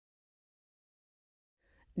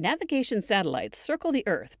Navigation satellites circle the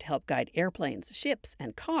Earth to help guide airplanes, ships,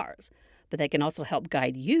 and cars, but they can also help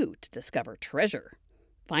guide you to discover treasure.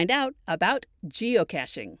 Find out about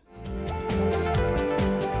geocaching.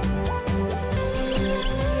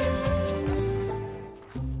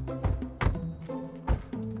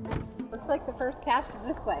 Looks like the first cache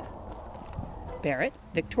is this way. Barrett,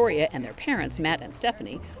 Victoria, and their parents, Matt and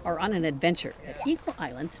Stephanie, are on an adventure at Eagle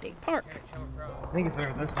Island State Park. I think it's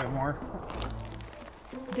over this way more.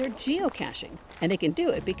 They're geocaching, and they can do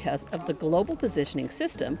it because of the Global Positioning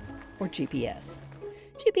System, or GPS.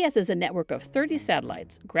 GPS is a network of 30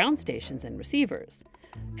 satellites, ground stations, and receivers.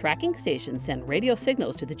 Tracking stations send radio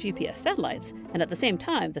signals to the GPS satellites, and at the same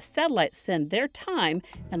time, the satellites send their time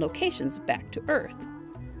and locations back to Earth.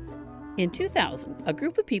 In 2000, a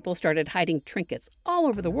group of people started hiding trinkets all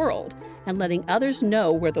over the world and letting others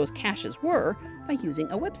know where those caches were by using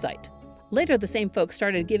a website. Later, the same folks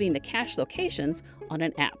started giving the cache locations on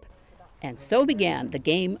an app. And so began the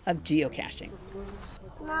game of geocaching.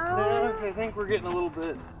 I think we're getting a little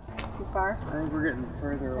bit Too far? I think we're getting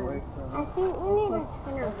further away from I think we need to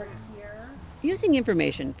turn over here. Using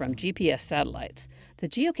information from GPS satellites, the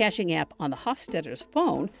geocaching app on the Hofstadter's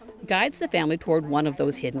phone guides the family toward one of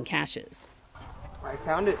those hidden caches. I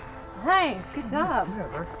found it. Nice, good job.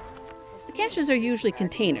 The caches are usually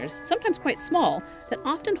containers, sometimes quite small, that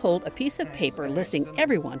often hold a piece of paper listing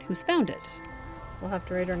everyone who's found it. We'll have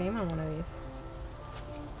to write our name on one of these.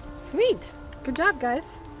 Sweet. Good job, guys.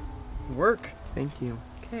 Work. Thank you.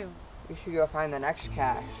 Okay. We should go find the next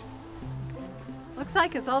cache. Looks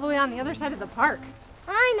like it's all the way on the other side of the park.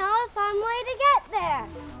 I know some way to get there.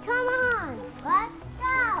 Come on, let's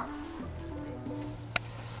go.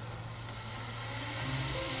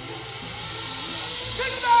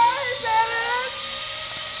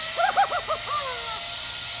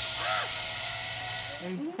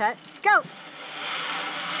 Ready, set, go.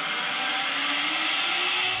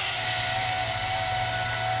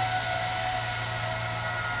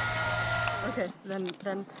 Okay,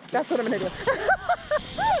 then that's what I'm gonna do.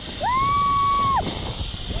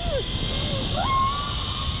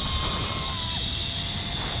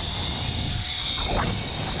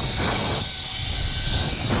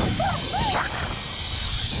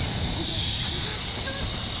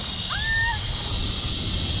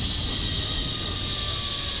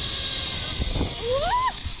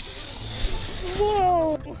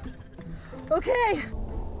 Whoa! Okay.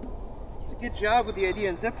 Good job with the idea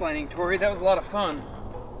in ziplining, Tori. That was a lot of fun.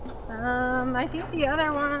 I think the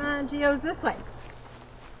other one, Geo's this way.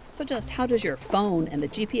 So just how does your phone and the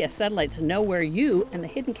GPS satellites know where you and the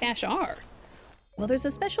hidden cache are? Well, there's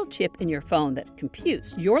a special chip in your phone that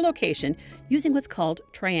computes your location using what's called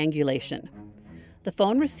triangulation. The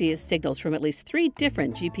phone receives signals from at least 3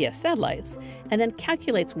 different GPS satellites and then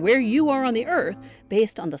calculates where you are on the Earth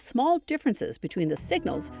based on the small differences between the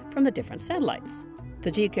signals from the different satellites. The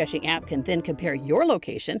geocaching app can then compare your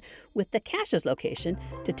location with the cache's location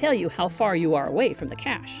to tell you how far you are away from the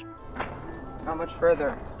cache. How much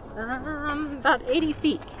further? About 80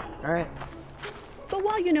 feet. All right. But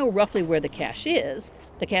while you know roughly where the cache is,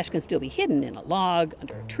 the cache can still be hidden in a log,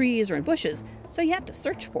 under trees, or in bushes, so you have to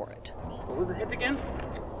search for it. What was the hint again?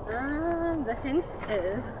 The hint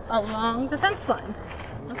is along the fence line.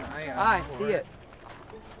 I see it.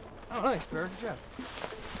 Oh, nice, Bear. Good job.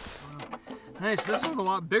 Nice. This one's a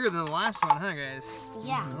lot bigger than the last one, huh, guys?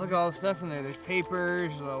 Yeah. Look at all the stuff in there. There's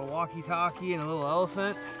papers, a little walkie-talkie, and a little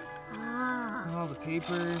elephant. Ah. All the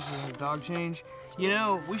papers, and the dog change. You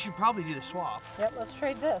know, we should probably do the swap. Yep, let's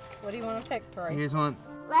trade this. What do you want to pick, Tori? You guys want?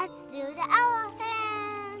 Let's do the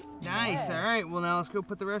elephant. Nice. All right. Well, now let's go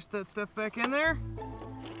put the rest of that stuff back in there.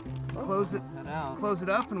 Close it. Head out. Close it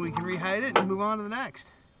up, and we can rehide it and move on to the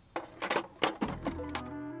next.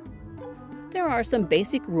 There are some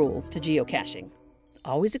basic rules to geocaching.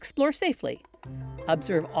 Always explore safely.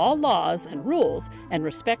 Observe all laws and rules and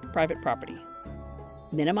respect private property.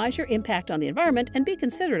 Minimize your impact on the environment and be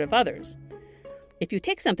considerate of others. If you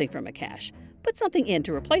take something from a cache, put something in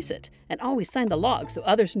to replace it and always sign the log so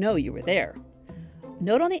others know you were there.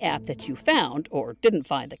 Note on the app that you found or didn't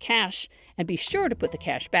find the cache and be sure to put the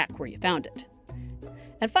cache back where you found it.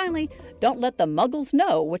 And finally, don't let the muggles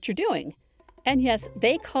know what you're doing. And yes,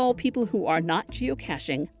 they call people who are not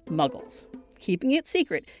geocaching muggles. Keeping it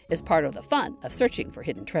secret is part of the fun of searching for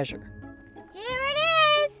hidden treasure. Here it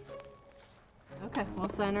is. Okay, we'll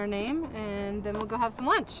sign our name and then we'll go have some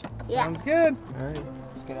lunch. Yeah. Sounds good. All right.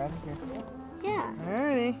 Let's get out of here. Yeah.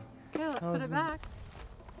 Alrighty. Okay, let's put it back.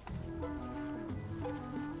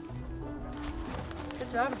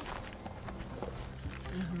 Good job.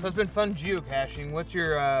 So it's been fun geocaching. What's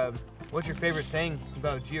your favorite thing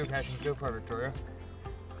about geocaching so far, Victoria?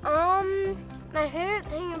 My favorite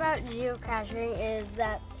thing about geocaching is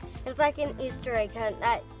that it's like an Easter egg hunt,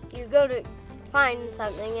 that you go to find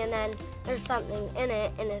something and then there's something in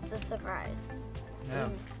it and it's a surprise. Yeah.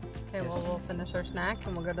 Okay, well, we'll finish our snack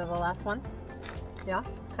and we'll go to the last one. Yeah?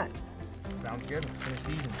 Okay. Sounds good. Let's finish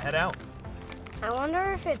these and head out. I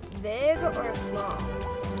wonder if it's big or small.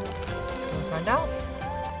 We'll find out.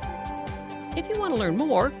 If you want to learn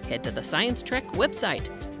more, head to the Science Trek website.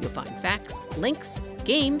 You'll find facts, links,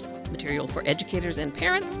 games, material for educators and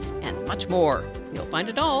parents, and much more. You'll find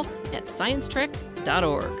it all at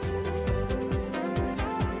sciencetrek.org.